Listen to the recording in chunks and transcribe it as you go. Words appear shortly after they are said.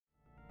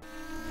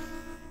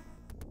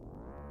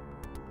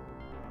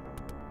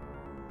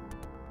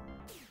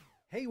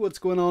Hey, what's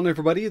going on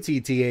everybody? It's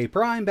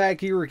ETAPRIME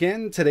back here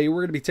again. Today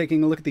we're going to be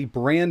taking a look at the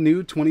brand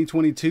new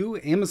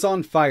 2022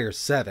 Amazon Fire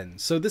 7.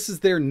 So this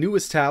is their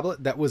newest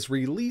tablet that was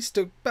released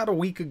about a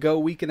week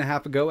and a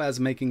half ago as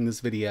I'm making this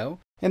video.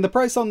 And the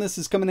price on this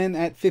is coming in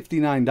at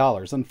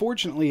 $59.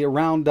 Unfortunately,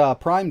 around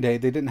Prime Day,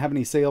 they didn't have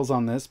any sales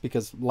on this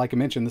because, like I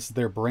mentioned, this is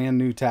their brand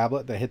new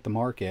tablet that hit the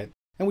market.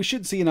 And we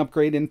should see an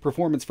upgrade in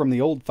performance from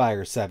the old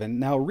Fire 7.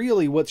 Now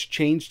really what's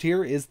changed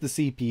here is the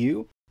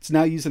CPU. It's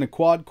now using a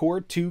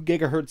quad-core 2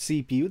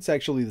 GHz CPU. It's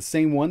actually the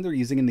same one they're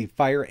using in the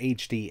Fire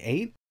HD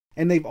 8.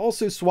 And they've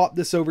also swapped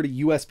this over to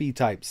USB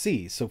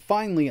Type-C. So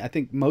finally, I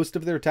think most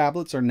of their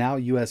tablets are now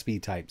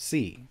USB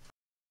Type-C.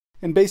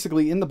 And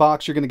basically in the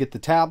box, you're going to get the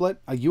tablet,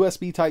 a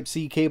USB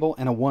Type-C cable,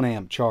 and a 1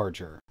 amp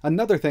charger.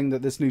 Another thing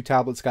that this new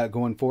tablet's got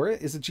going for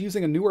it is it's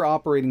using a newer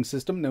operating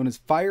system known as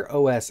Fire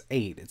OS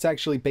 8. It's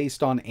actually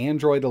based on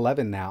Android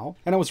 11 now,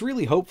 and I was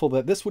really hopeful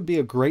that this would be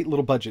a great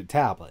little budget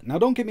tablet. Now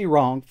don't get me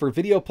wrong, for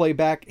video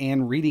playback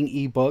and reading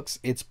ebooks,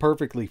 it's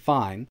perfectly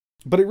fine.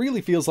 But it really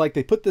feels like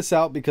they put this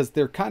out because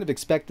they're kind of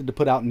expected to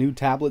put out new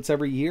tablets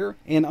every year.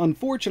 And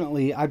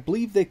unfortunately, I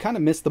believe they kind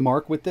of missed the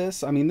mark with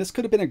this. I mean, this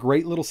could have been a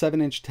great little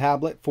 7-inch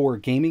tablet for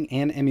gaming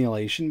and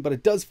emulation, but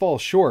it does fall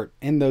short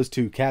in those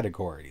two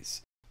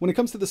categories. When it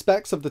comes to the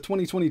specs of the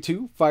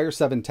 2022 Fire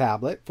 7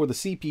 tablet, for the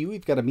CPU,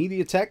 we've got a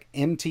MediaTek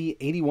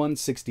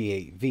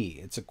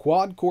MT8168V. It's a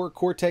quad-core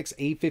Cortex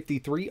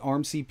A53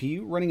 ARM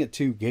CPU running at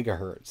 2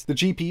 GHz. The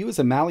GPU is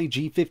a Mali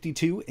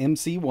G52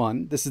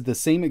 MC1. This is the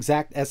same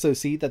exact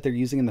SoC that they're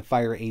using in the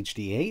Fire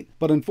HD 8,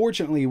 but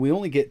unfortunately, we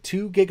only get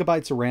 2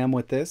 GB of RAM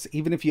with this.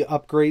 Even if you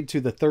upgrade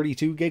to the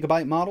 32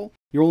 GB model,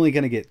 you're only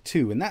going to get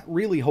 2, and that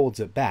really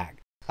holds it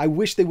back. I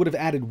wish they would have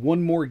added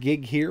 1 more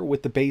gig here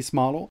with the base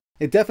model.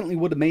 It definitely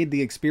would have made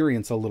the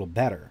experience a little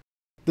better.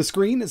 The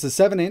screen is a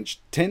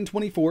 7-inch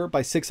 1024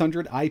 by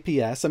 600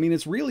 IPS. I mean,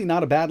 it's really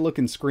not a bad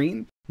looking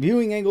screen.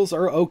 Viewing angles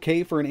are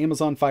okay for an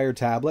Amazon Fire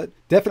tablet.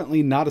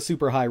 Definitely not a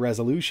super high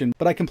resolution,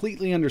 but I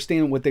completely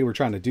understand what they were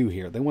trying to do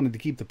here. They wanted to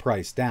keep the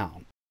price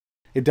down.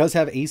 It does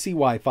have AC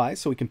Wi-Fi,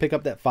 so we can pick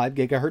up that 5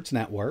 GHz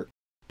network,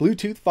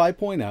 Bluetooth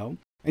 5.0,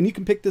 and you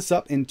can pick this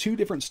up in 2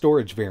 different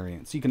storage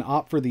variants. You can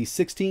opt for the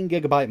 16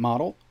 GB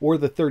model or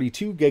the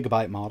 32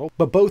 GB model,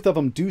 but both of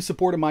them do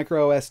support a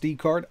micro SD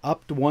card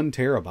up to 1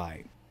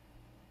 TB.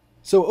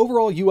 So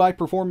overall UI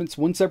performance,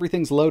 once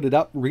everything's loaded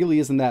up, really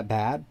isn't that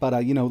bad, but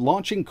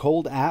launching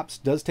cold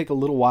apps does take a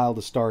little while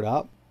to start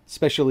up,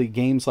 especially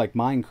games like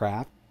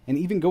Minecraft, and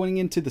even going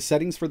into the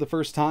settings for the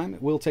first time,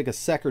 it will take a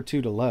sec or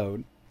two to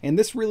load. And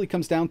this really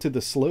comes down to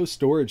the slow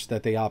storage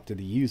that they opted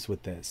to use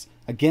with this.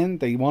 Again,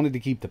 they wanted to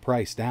keep the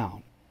price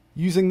down.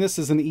 Using this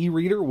as an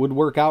e-reader would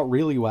work out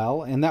really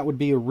well, and that would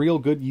be a real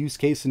good use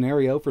case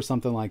scenario for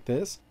something like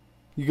this.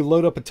 You can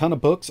load up a ton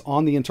of books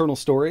on the internal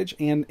storage,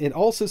 and it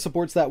also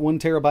supports that 1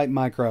 TB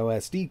micro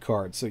SD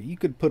card, so you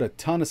could put a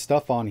ton of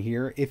stuff on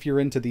here if you're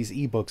into these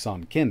ebooks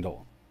on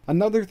Kindle.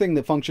 Another thing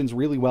that functions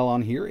really well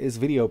on here is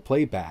video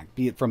playback,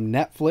 be it from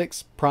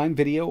Netflix, Prime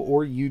Video,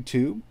 or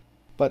YouTube.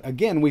 But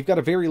again, we've got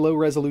a very low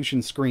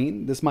resolution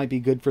screen. This might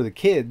be good for the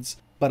kids,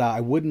 but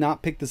I would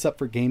not pick this up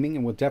for gaming,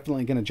 and we're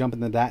definitely going to jump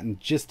into that in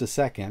just a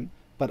second.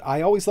 But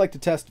I always like to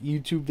test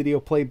YouTube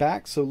video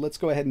playback, so let's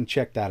go ahead and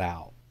check that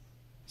out.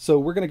 So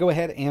we're going to go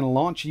ahead and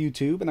launch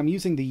YouTube, and I'm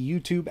using the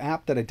YouTube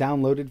app that I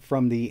downloaded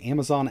from the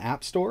Amazon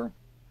App Store.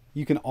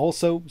 You can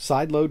also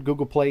sideload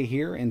Google Play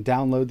here and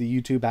download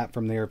the YouTube app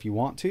from there if you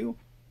want to.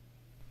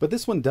 But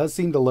this one does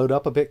seem to load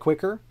up a bit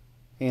quicker,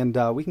 and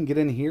we can get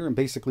in here and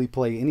basically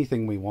play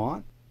anything we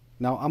want.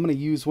 Now I'm going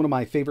to use one of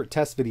my favorite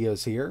test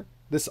videos here.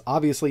 This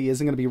obviously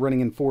isn't going to be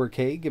running in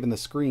 4K given the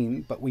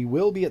screen, but we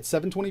will be at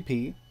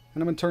 720p, and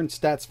I'm going to turn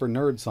Stats for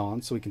Nerds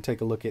on so we can take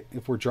a look at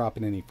if we're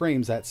dropping any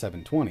frames at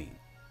 720.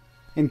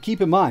 And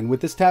keep in mind, with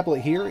this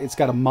tablet here, it's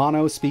got a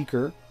mono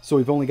speaker, so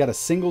we've only got a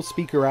single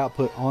speaker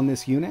output on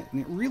this unit,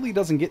 and it really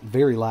doesn't get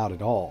very loud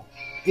at all.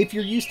 If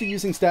you're used to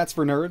using Stats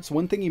for Nerds,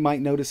 one thing you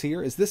might notice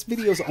here is this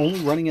video is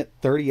only running at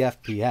 30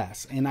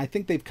 FPS, and I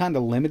think they've kind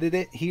of limited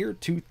it here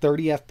to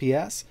 30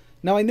 FPS.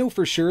 Now I know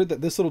for sure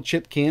that this little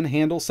chip can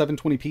handle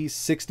 720p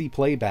 60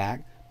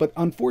 playback, but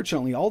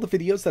unfortunately all the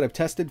videos that I've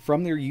tested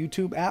from their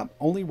YouTube app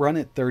only run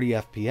at 30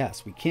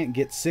 FPS. We can't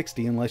get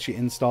 60 unless you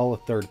install a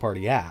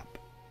third-party app.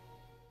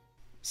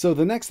 So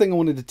the next thing I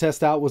wanted to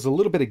test out was a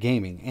little bit of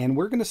gaming, and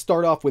we're going to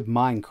start off with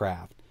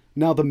Minecraft.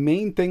 Now the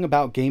main thing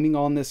about gaming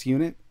on this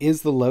unit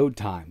is the load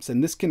times,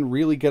 and this can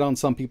really get on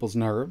some people's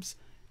nerves.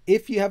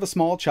 If you have a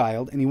small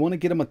child and you want to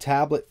get them a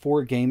tablet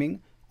for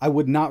gaming, I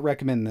would not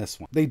recommend this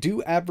one. They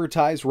do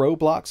advertise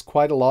Roblox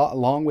quite a lot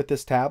along with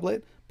this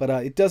tablet, but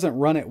it doesn't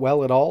run it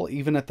well at all,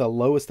 even at the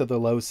lowest of the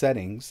low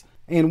settings.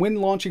 And when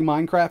launching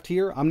Minecraft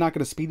here, I'm not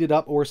going to speed it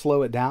up or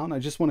slow it down. I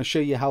just want to show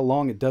you how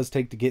long it does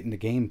take to get into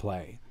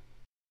gameplay.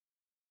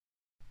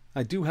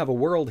 I do have a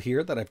world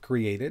here that I've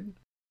created,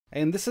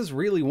 and this is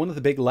really one of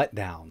the big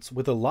letdowns.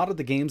 With a lot of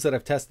the games that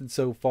I've tested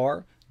so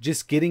far,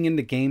 just getting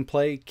into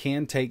gameplay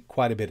can take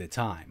quite a bit of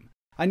time.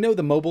 I know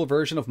the mobile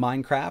version of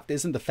Minecraft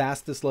isn't the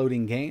fastest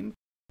loading game,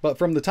 But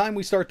from the time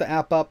we start the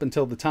app up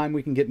until the time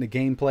we can get into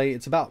gameplay,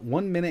 it's about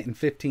 1 minute and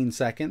 15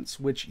 seconds,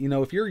 which, you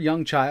know, if you're a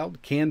young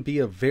child, can be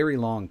a very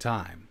long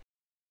time.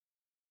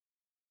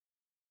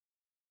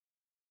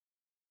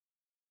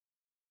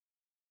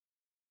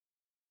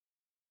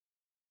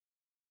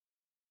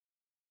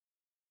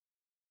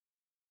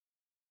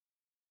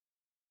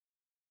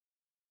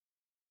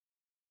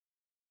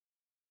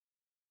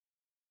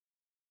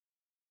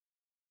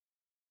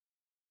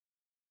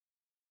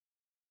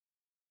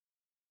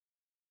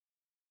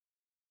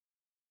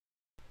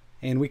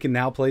 And we can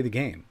now play the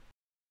game.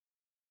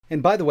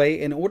 And by the way,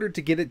 in order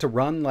to get it to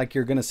run like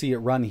you're going to see it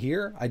run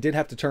here, I did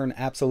have to turn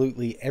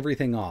absolutely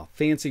everything off.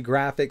 Fancy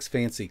graphics,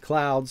 fancy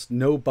clouds,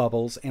 no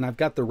bubbles, and I've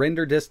got the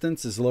render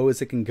distance as low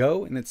as it can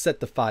go, and it's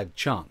set to 5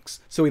 chunks.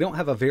 So we don't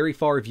have a very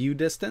far view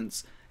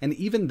distance, and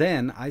even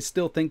then, I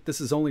still think this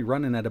is only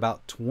running at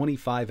about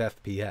 25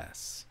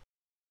 FPS.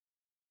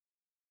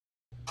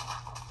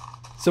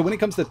 So when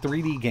it comes to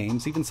 3D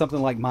games, even something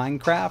like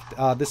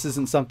Minecraft, this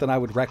isn't something I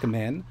would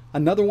recommend.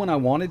 Another one I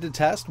wanted to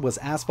test was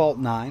Asphalt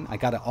 9. I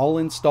got it all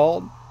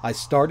installed, I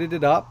started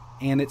it up,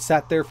 and it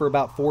sat there for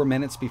about 4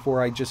 minutes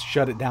before I just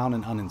shut it down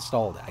and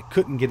uninstalled it. I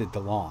couldn't get it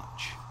to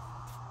launch.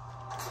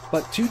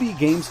 But 2D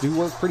games do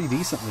work pretty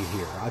decently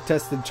here. I've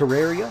tested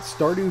Terraria,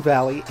 Stardew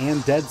Valley,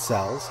 and Dead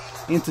Cells,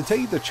 and to tell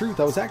you the truth,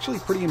 I was actually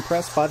pretty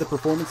impressed by the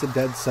performance of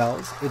Dead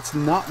Cells. It's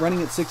not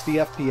running at 60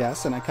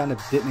 FPS, and I kind of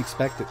didn't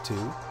expect it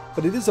to.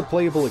 But it is a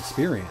playable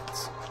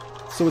experience.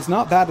 So it's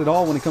not bad at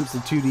all when it comes to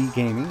 2D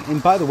gaming.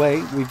 And by the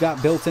way, we've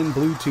got built-in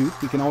Bluetooth.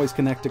 We can always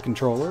connect a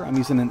controller. I'm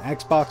using an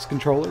Xbox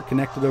controller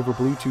connected over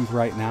Bluetooth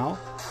right now.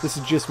 This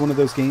is just one of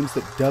those games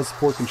that does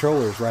support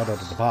controllers right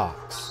out of the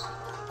box.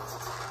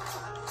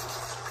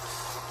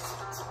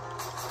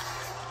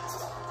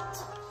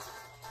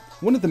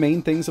 One of the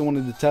main things I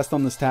wanted to test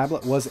on this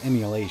tablet was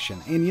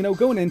emulation. And you know,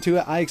 going into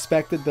it, I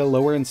expected the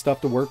lower end stuff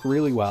to work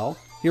really well.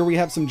 Here we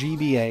have some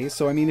GBA,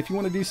 so I mean if you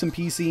want to do some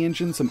PC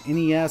Engine, some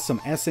NES, some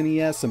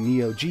SNES, some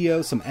Neo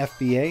Geo, some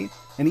FBA,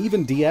 and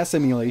even DS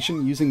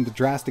emulation using the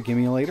Drastic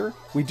emulator,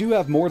 we do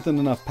have more than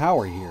enough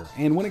power here.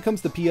 And when it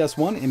comes to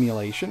PS1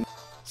 emulation,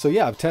 so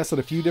yeah, I've tested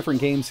a few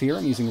different games here.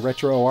 I'm using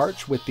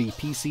RetroArch with the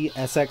PC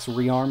SX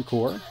Rearm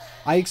core.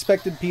 I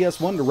expected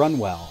PS1 to run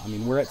well. I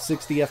mean, we're at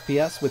 60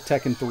 FPS with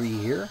Tekken 3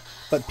 here,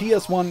 but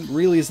PS1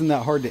 really isn't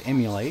that hard to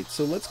emulate,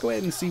 so let's go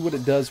ahead and see what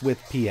it does with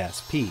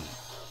PSP.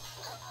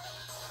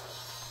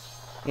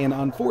 And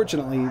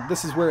unfortunately,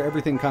 this is where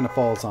everything kind of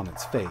falls on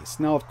its face.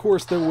 Now, of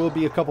course, there will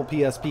be a couple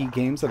PSP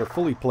games that are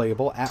fully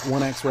playable at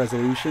 1x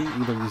resolution,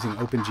 either using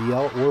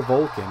OpenGL or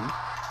Vulkan.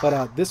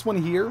 But this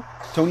one here,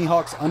 Tony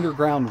Hawk's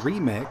Underground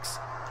Remix,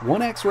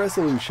 1x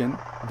resolution,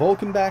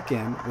 Vulkan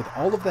backend, with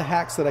all of the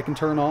hacks that I can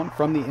turn on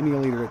from the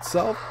emulator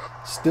itself,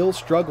 still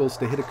struggles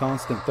to hit a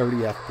constant 30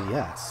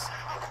 FPS.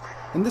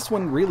 And this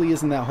one really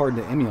isn't that hard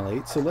to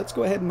emulate, so let's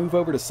go ahead and move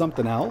over to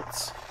something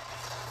else.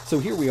 So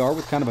here we are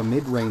with kind of a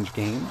mid-range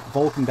game,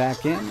 Vulkan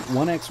backend,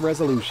 1x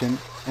resolution,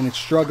 and it's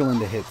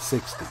struggling to hit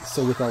 60.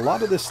 So with a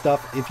lot of this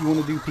stuff, if you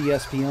want to do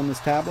PSP on this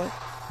tablet,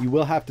 you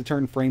will have to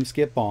turn frame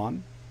skip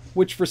on,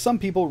 which for some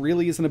people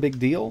really isn't a big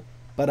deal,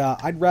 but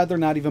I'd rather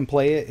not even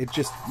play it. It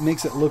just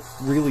makes it look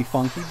really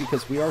funky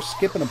because we are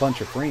skipping a bunch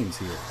of frames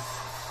here.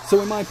 So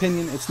in my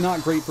opinion, it's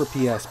not great for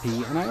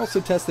PSP, and I also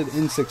tested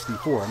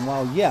N64, and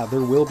while yeah,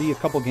 there will be a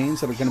couple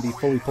games that are going to be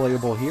fully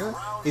playable here,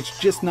 it's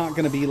just not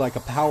going to be like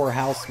a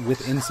powerhouse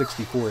with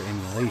N64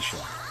 emulation.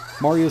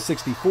 Mario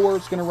 64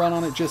 is going to run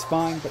on it just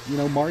fine, but you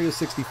know, Mario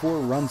 64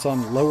 runs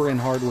on lower end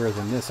hardware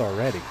than this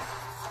already.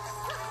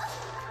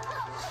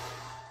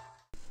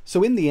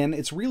 So in the end,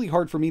 it's really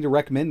hard for me to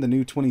recommend the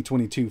new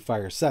 2022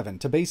 Fire 7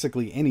 to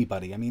basically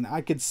anybody. I mean,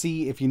 I could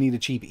see if you need a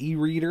cheap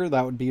e-reader,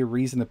 that would be a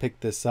reason to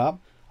pick this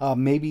up.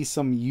 Maybe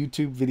some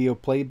YouTube video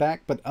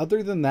playback, but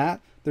other than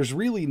that, there's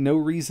really no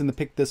reason to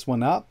pick this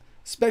one up,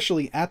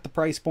 especially at the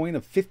price point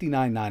of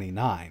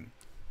 $59.99.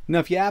 Now,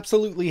 if you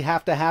absolutely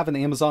have to have an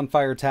Amazon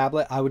Fire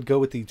tablet, I would go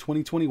with the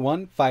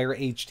 2021 Fire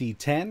HD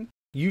 10.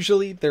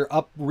 Usually, they're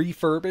up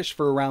refurbished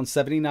for around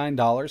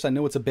 $79. I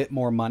know it's a bit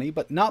more money,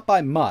 but not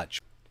by much.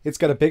 It's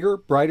got a bigger,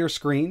 brighter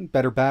screen,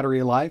 better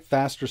battery life,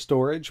 faster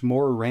storage,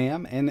 more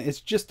RAM, and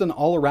it's just an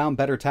all-around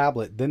better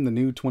tablet than the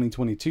new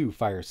 2022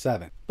 Fire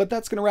 7. But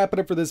that's going to wrap it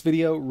up for this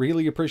video.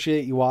 Really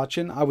appreciate you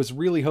watching. I was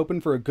really hoping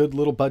for a good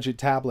little budget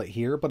tablet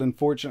here, but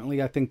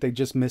unfortunately I think they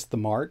just missed the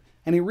mark.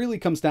 And it really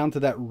comes down to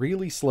that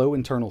really slow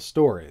internal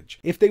storage.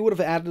 If they would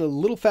have added a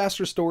little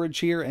faster storage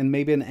here and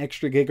maybe an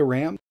extra gig of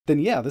RAM, then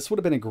yeah, this would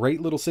have been a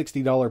great little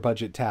 $60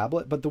 budget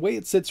tablet. But the way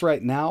it sits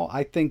right now,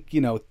 I think,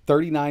 you know,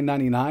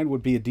 $39.99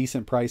 would be a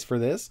decent price for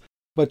this.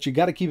 But you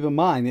got to keep in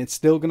mind, it's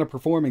still going to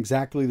perform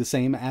exactly the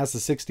same as the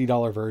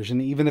 $60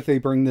 version, even if they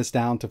bring this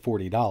down to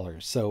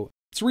 $40. So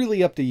it's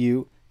really up to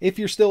you. If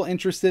you're still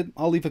interested,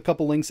 I'll leave a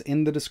couple links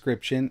in the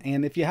description.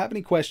 And if you have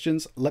any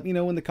questions, let me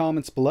know in the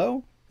comments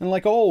below. And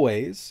like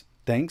always,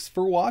 thanks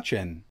for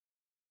watching.